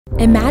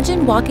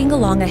Imagine walking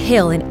along a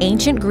hill in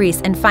ancient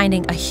Greece and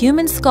finding a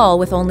human skull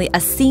with only a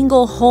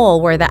single hole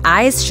where the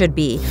eyes should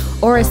be,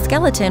 or a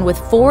skeleton with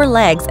 4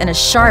 legs and a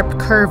sharp,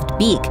 curved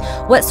beak.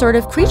 What sort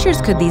of creatures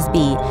could these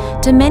be?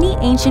 To many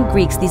ancient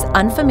Greeks, these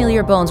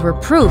unfamiliar bones were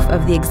proof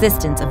of the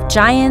existence of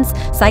giants,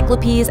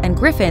 cyclopes, and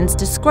griffins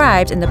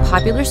described in the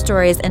popular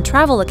stories and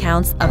travel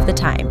accounts of the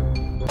time.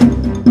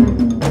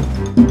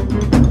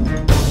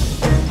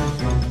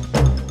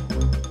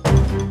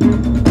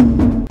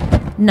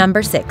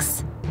 Number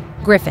 6.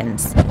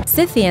 Griffins.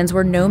 Scythians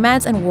were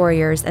nomads and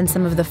warriors and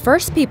some of the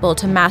first people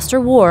to master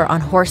war on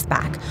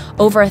horseback.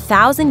 Over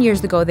 1,000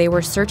 years ago, they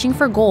were searching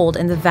for gold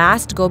in the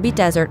vast Gobi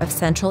Desert of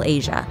Central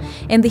Asia.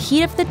 In the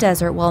heat of the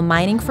desert while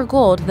mining for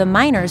gold, the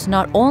miners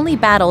not only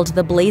battled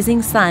the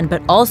blazing sun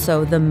but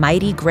also the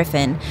mighty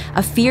griffin,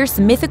 a fierce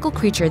mythical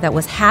creature that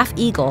was half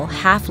eagle,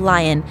 half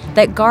lion,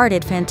 that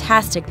guarded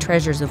fantastic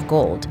treasures of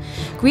gold.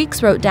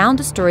 Greeks wrote down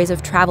the stories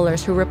of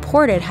travelers who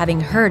reported having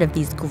heard of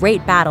these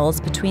great battles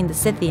between the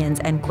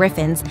Scythians and Griffins,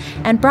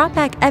 and brought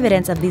back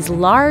evidence of these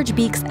large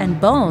beaks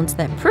and bones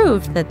that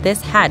proved that this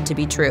had to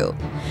be true.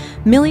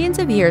 Millions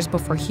of years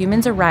before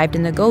humans arrived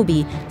in the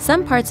Gobi,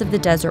 some parts of the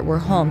desert were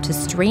home to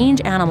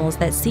strange animals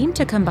that seemed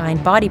to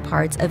combine body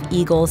parts of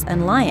eagles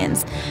and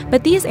lions.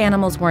 But these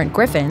animals weren't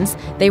griffins,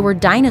 they were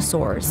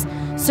dinosaurs.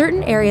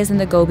 Certain areas in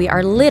the Gobi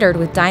are littered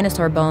with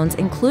dinosaur bones,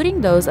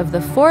 including those of the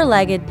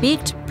 4-legged,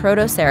 beaked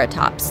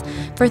Protoceratops.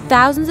 For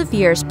thousands of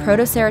years,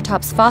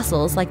 Protoceratops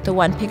fossils, like the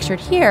one pictured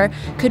here,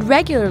 could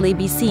regularly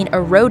be seen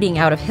eroding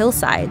out of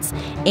hillsides.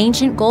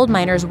 Ancient gold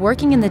miners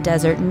working in the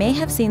desert may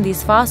have seen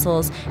these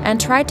fossils and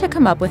tried to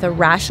come up with a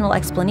rational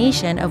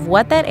explanation of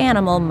what that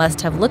animal must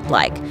have looked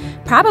like.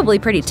 Probably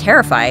pretty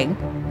terrifying.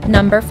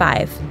 Number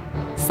 5.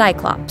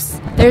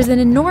 Cyclops. There's an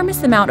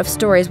enormous amount of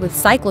stories with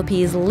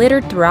cyclopes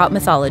littered throughout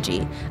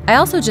mythology. I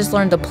also just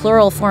learned the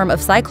plural form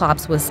of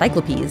cyclops was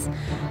cyclopes.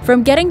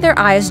 From getting their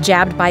eyes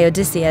jabbed by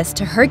Odysseus,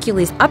 to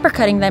Hercules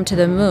uppercutting them to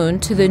the moon,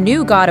 to the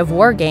new god of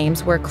war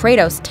games where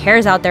Kratos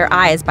tears out their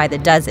eyes by the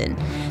dozen.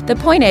 The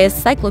point is,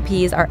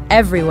 cyclopes are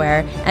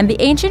everywhere, and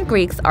the ancient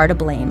Greeks are to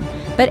blame.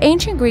 But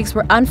ancient Greeks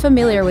were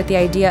unfamiliar with the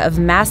idea of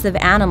massive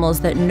animals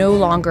that no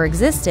longer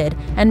existed,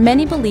 and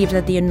many believed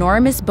that the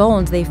enormous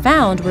bones they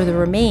found were the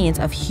remains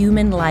of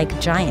human-like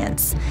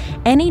giants.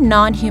 Any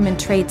non-human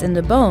traits in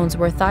the bones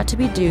were thought to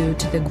be due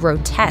to the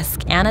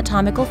grotesque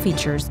anatomical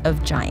features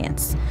of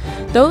giants.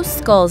 Those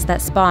skulls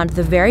that spawned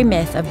the very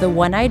myth of the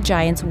one-eyed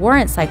giants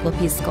weren't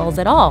cyclope skulls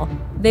at all.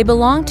 They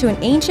belonged to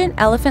an ancient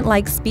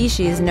elephant-like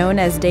species known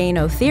as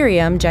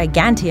Deinotherium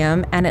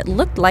giganteum, and it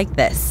looked like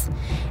this.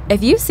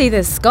 If you see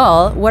this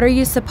skull, what are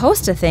you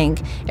supposed to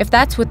think? If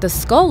that's what the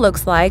skull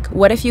looks like,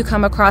 what if you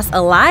come across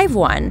a live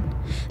one?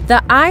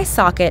 The eye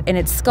socket in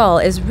its skull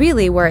is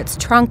really where its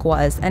trunk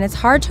was, and it's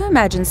hard to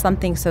imagine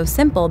something so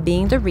simple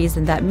being the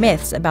reason that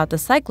myths about the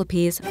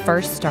cyclopes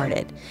first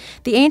started.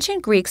 The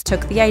ancient Greeks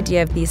took the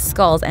idea of these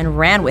skulls and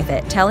ran with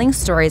it, telling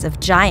stories of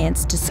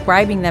giants,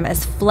 describing them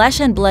as flesh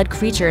and blood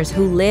creatures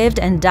who lived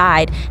and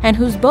died, and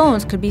whose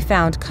bones could be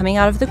found coming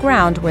out of the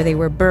ground where they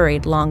were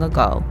buried long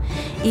ago.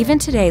 Even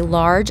today,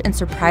 large and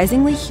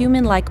surprisingly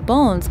human-like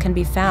bones can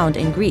be found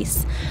in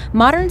Greece.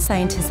 Modern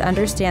scientists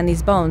understand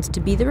these bones to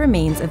be the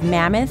remains of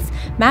mammoths,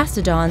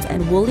 mastodons,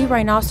 and woolly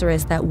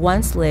rhinoceros that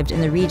once lived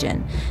in the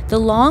region. The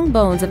long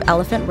bones of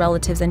elephant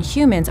relatives and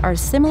humans are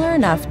similar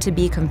enough to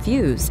be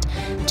confused.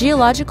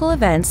 Geological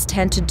events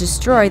tend to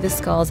destroy the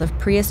skulls of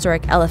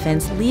prehistoric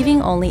elephants,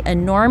 leaving only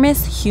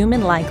enormous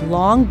human-like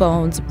long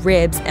bones,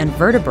 ribs, and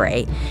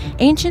vertebrae.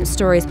 Ancient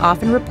stories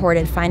often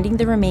reported finding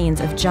the remains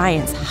of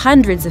giants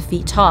hundreds of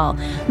feet tall,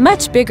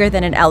 much bigger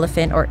than an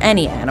elephant or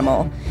any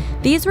animal.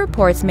 These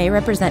reports may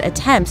represent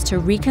attempts to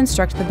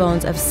reconstruct the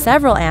bones of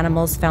several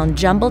animals found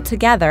jumbled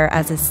together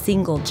as a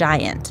single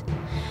giant.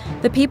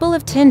 The people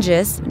of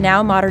Tingis,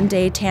 now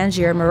modern-day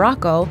Tangier,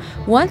 Morocco,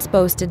 once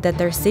boasted that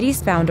their city's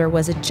founder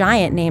was a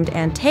giant named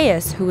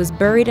Antaeus who was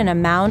buried in a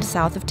mound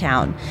south of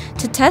town.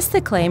 To test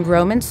the claim,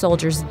 Roman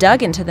soldiers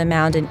dug into the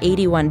mound in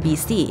 81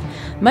 BC.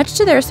 Much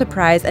to their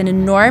surprise, an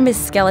enormous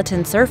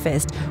skeleton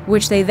surfaced,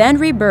 which they then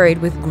reburied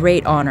with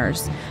great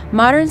honors.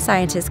 Modern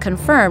scientists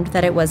confirmed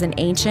that it was an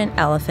ancient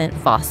elephant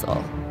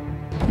fossil.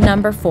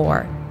 Number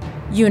 4.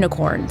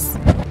 Unicorns.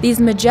 These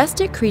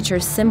majestic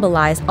creatures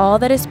symbolize all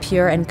that is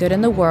pure and good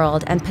in the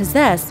world and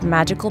possess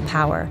magical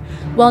power.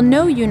 While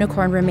no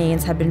unicorn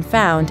remains have been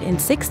found, in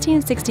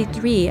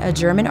 1663 a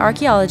German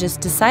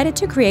archaeologist decided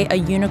to create a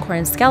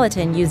unicorn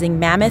skeleton using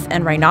mammoth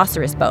and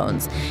rhinoceros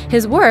bones.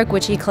 His work,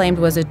 which he claimed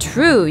was a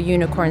true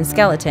unicorn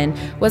skeleton,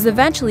 was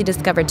eventually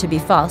discovered to be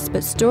false,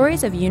 but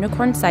stories of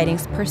unicorn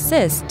sightings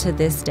persist to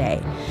this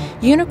day.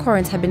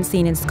 Unicorns have been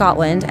seen in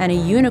Scotland, and a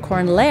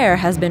unicorn lair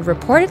has been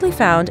reportedly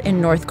found in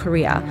North Korea.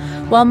 Korea.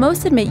 While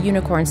most admit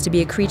unicorns to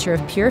be a creature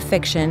of pure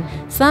fiction,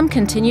 some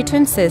continue to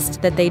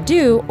insist that they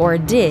do or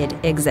did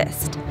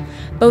exist.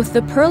 Both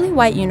the pearly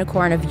white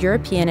unicorn of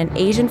European and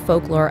Asian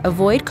folklore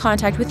avoid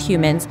contact with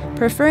humans,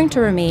 preferring to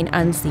remain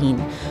unseen.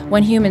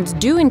 When humans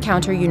do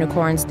encounter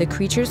unicorns, the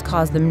creatures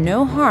cause them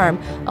no harm,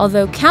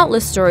 although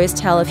countless stories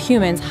tell of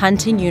humans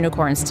hunting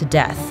unicorns to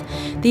death.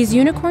 These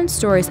unicorn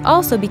stories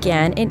also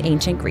began in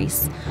ancient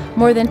Greece.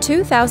 More than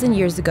 2,000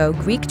 years ago,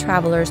 Greek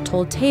travelers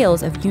told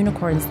tales of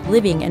unicorns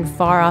living in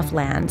far-off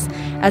lands.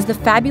 As the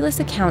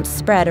fabulous accounts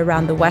spread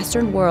around the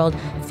Western world,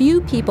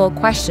 few people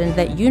questioned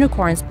that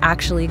unicorns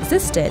actually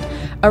existed.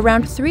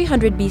 Around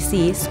 300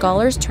 BC,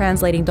 scholars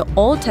translating the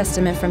Old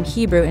Testament from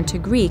Hebrew into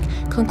Greek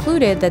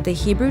concluded that the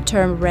Hebrew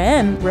term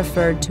re'em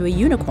referred to a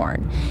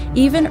unicorn.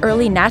 Even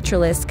early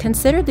naturalists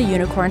considered the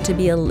unicorn to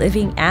be a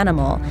living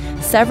animal.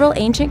 Several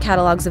ancient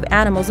catalogs of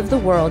animals of the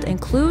world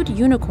include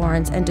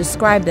unicorns and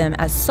describe them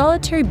as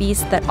solitary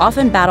beasts that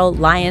often battle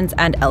lions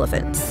and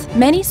elephants.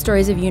 Many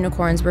stories of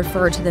unicorns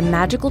refer to the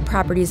magical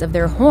properties of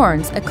their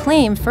horns, a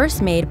claim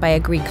first made by a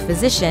Greek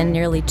physician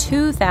nearly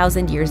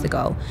 2,000 years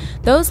ago.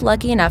 Those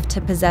lucky enough to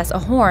possess a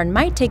horn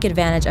might take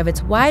advantage of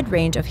its wide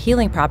range of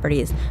healing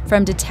properties,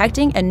 from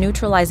detecting and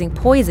neutralizing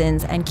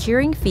poisons and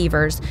curing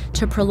fevers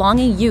to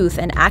prolonging youth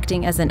and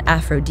acting as an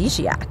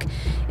aphrodisiac.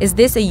 Is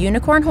this a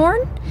unicorn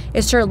horn?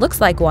 It sure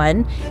looks like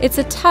one. It's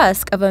a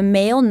tusk of a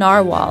male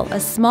narwhal, a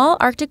small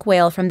Arctic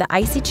whale from the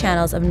icy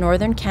channels of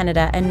northern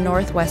Canada and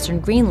northwestern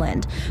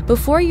Greenland.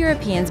 Before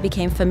Europeans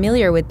became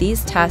familiar with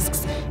these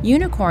tusks,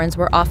 unicorns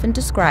were often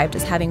described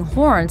as having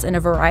horns in a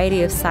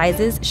variety of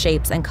sizes,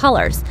 shapes, and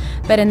colors.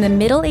 But in the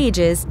Middle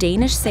Ages,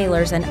 Danish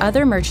sailors and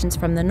other merchants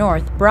from the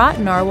north brought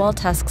narwhal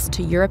tusks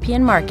to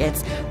European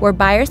markets, where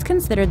buyers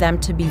considered them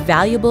to be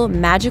valuable,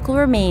 magical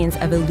remains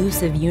of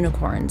elusive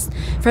unicorns.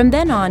 From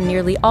then on,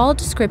 nearly all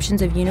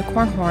descriptions of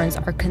unicorn horns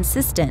are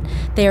consistent.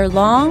 They are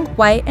long,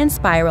 white, and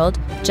spiraled,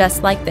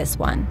 just like this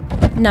one.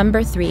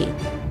 Number 3.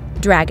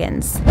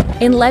 Dragons.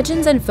 In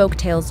legends and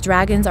folktales,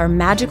 dragons are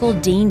magical,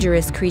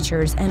 dangerous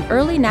creatures, and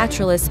early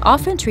naturalists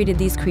often treated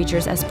these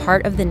creatures as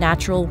part of the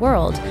natural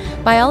world.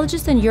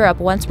 Biologists in Europe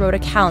once wrote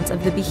accounts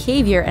of the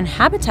behavior and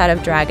habitat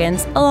of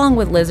dragons, along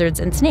with lizards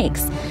and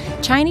snakes.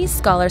 Chinese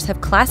scholars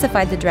have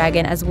classified the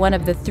dragon as one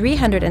of the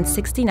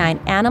 369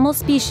 animal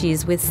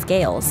species with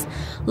scales.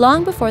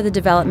 Long before the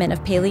development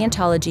of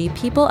paleontology,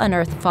 people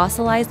unearthed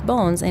fossilized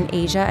bones in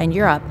Asia and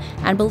Europe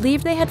and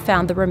believed they had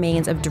found the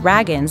remains of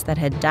dragons that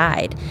had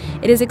died.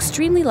 It is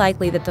extremely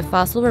likely that the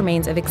fossil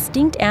remains of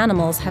extinct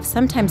animals have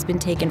sometimes been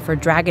taken for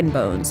dragon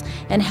bones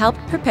and helped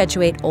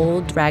perpetuate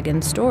old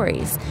dragon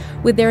stories.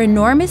 With their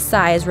enormous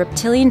size,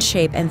 reptilian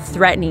shape, and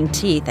threatening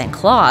teeth and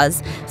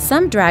claws,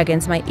 some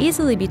dragons might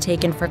easily be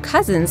taken for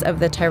cousins of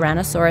the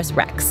Tyrannosaurus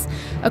rex.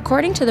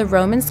 According to the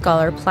Roman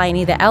scholar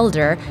Pliny the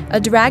Elder,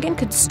 a dragon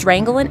could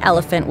strangle an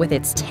elephant with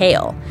its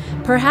tail.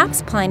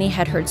 Perhaps Pliny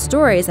had heard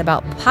stories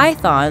about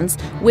pythons,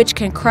 which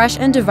can crush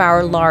and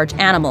devour large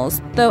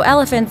animals, though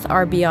elephants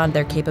are beyond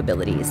their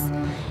capabilities.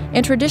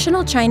 In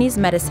traditional Chinese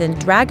medicine,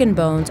 dragon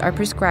bones are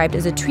prescribed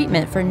as a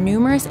treatment for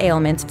numerous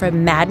ailments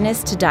from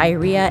madness to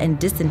diarrhea and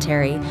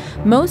dysentery.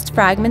 Most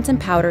fragments and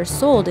powders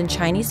sold in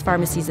Chinese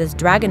pharmacies as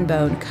dragon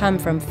bone come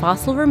from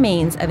fossil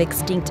remains of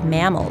extinct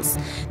mammals.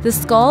 The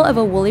skull of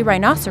a woolly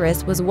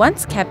rhinoceros was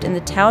once kept in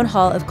the town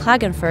hall of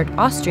Klagenfurt,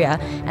 Austria,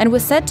 and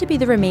was said to be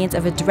the remains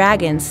of a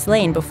dragon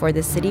slain before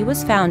the city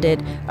was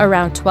founded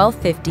around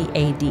 1250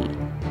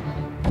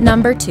 AD.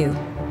 Number 2.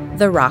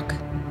 The roc.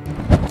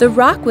 The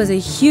roc was a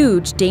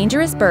huge,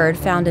 dangerous bird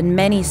found in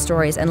many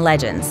stories and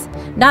legends.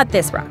 Not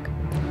this roc.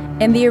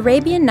 In the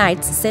Arabian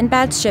Nights,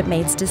 Sinbad's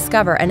shipmates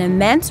discover an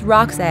immense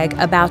roc's egg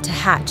about to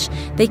hatch.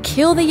 They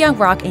kill the young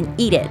roc and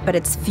eat it, but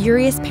its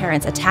furious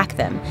parents attack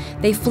them.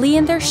 They flee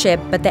in their ship,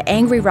 but the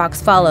angry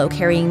rocs follow,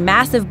 carrying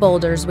massive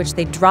boulders which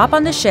they drop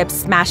on the ship,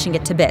 smashing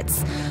it to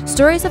bits.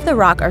 Stories of the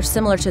roc are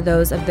similar to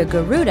those of the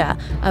Garuda,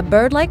 a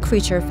bird-like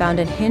creature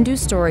found in Hindu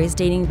stories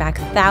dating back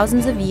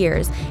thousands of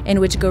years, in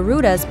which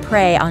Garudas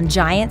prey on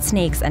giant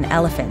snakes and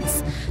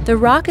elephants. The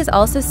roc is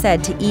also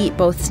said to eat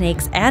both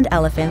snakes and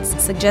elephants,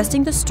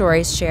 suggesting the stories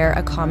share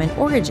a common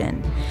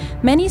origin.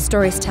 Many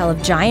stories tell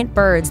of giant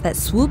birds that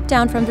swoop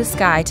down from the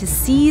sky to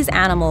seize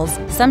animals,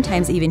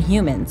 sometimes even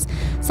humans.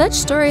 Such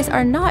stories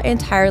are not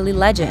entirely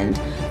legend.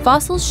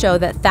 Fossils show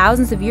that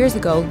thousands of years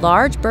ago,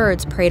 large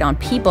birds preyed on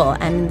people,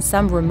 and in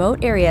some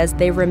remote areas,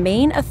 they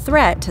remain a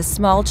threat to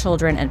small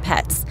children and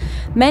pets.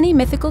 Many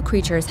mythical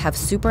creatures have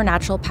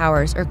supernatural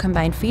powers or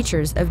combine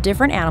features of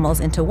different animals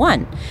into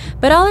one.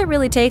 But all it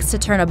really takes to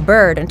turn a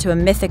bird into a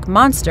mythic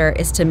monster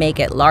is to make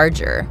it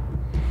larger.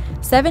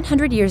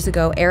 700 years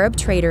ago, Arab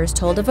traders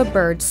told of a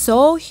bird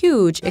so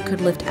huge it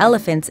could lift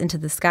elephants into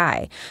the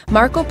sky.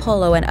 Marco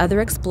Polo and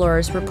other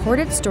explorers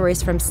reported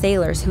stories from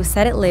sailors who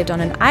said it lived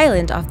on an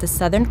island off the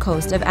southern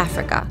coast of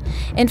Africa.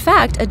 In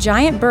fact, a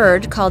giant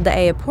bird called the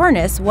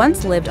Aeopornis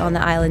once lived on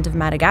the island of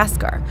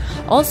Madagascar.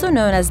 Also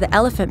known as the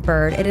elephant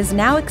bird, it is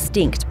now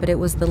extinct, but it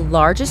was the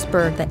largest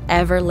bird that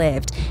ever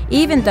lived,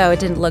 even though it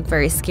didn't look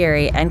very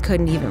scary and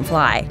couldn't even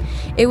fly.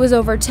 It was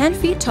over 10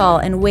 feet tall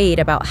and weighed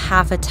about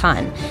half a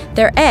ton.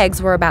 Their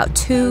eggs were about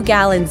 2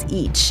 gallons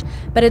each,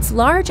 but its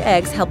large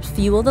eggs helped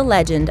fuel the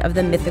legend of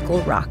the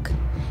mythical roc.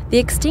 The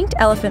extinct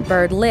elephant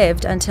bird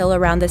lived until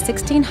around the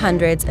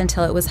 1600s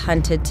until it was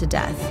hunted to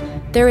death.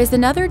 There is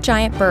another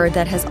giant bird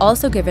that has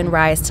also given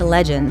rise to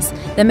legends.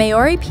 The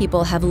Maori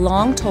people have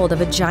long told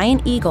of a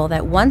giant eagle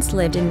that once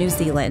lived in New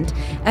Zealand.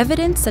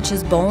 Evidence such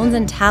as bones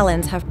and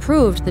talons have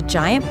proved the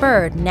giant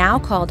bird, now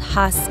called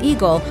Haas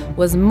eagle,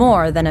 was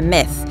more than a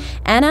myth.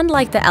 And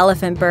unlike the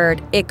elephant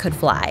bird, it could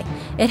fly.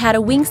 It had a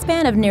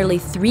wingspan of nearly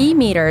 3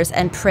 meters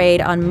and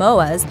preyed on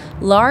moas,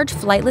 large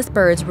flightless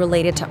birds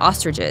related to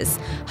ostriches.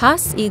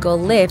 Haas eagle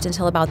lived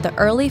until about the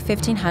early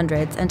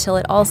 1500s until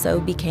it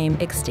also became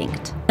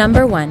extinct.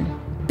 Number 1.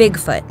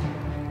 Bigfoot.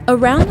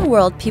 Around the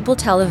world, people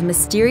tell of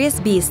mysterious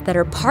beasts that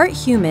are part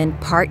human,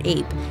 part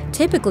ape,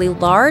 typically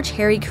large,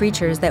 hairy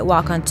creatures that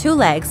walk on 2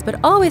 legs but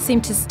always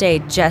seem to stay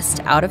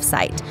just out of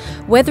sight.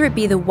 Whether it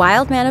be the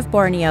wild man of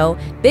Borneo,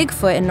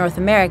 Bigfoot in North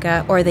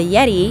America, or the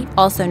Yeti,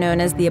 also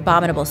known as the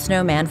abominable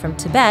snowman from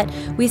Tibet,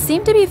 we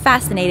seem to be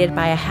fascinated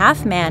by a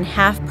half-man,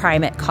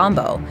 half-primate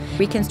combo.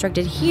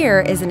 Reconstructed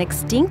here is an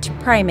extinct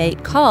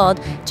primate called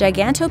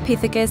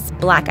Gigantopithecus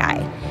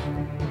blacki,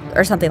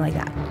 or something like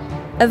that.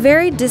 A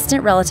very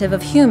distant relative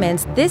of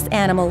humans, this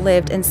animal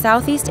lived in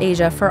Southeast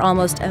Asia for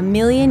almost 1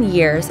 million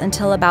years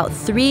until about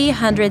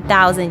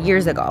 300,000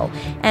 years ago,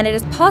 and it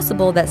is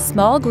possible that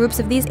small groups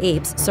of these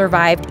apes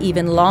survived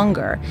even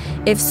longer.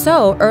 If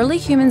so, early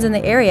humans in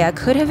the area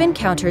could have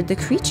encountered the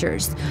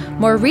creatures.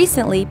 More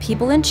recently,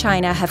 people in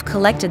China have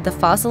collected the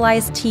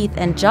fossilized teeth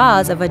and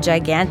jaws of a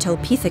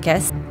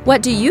Gigantopithecus.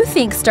 What do you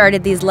think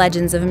started these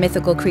legends of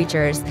mythical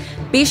creatures?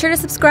 Be sure to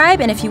subscribe,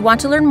 and if you want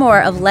to learn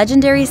more of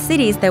legendary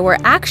cities that were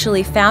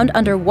actually found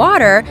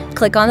underwater,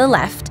 click on the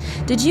left.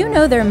 Did you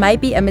know there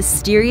might be a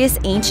mysterious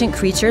ancient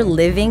creature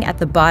living at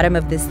the bottom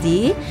of the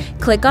sea?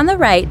 Click on the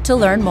right to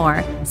learn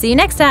more. See you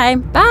next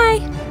time.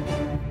 Bye!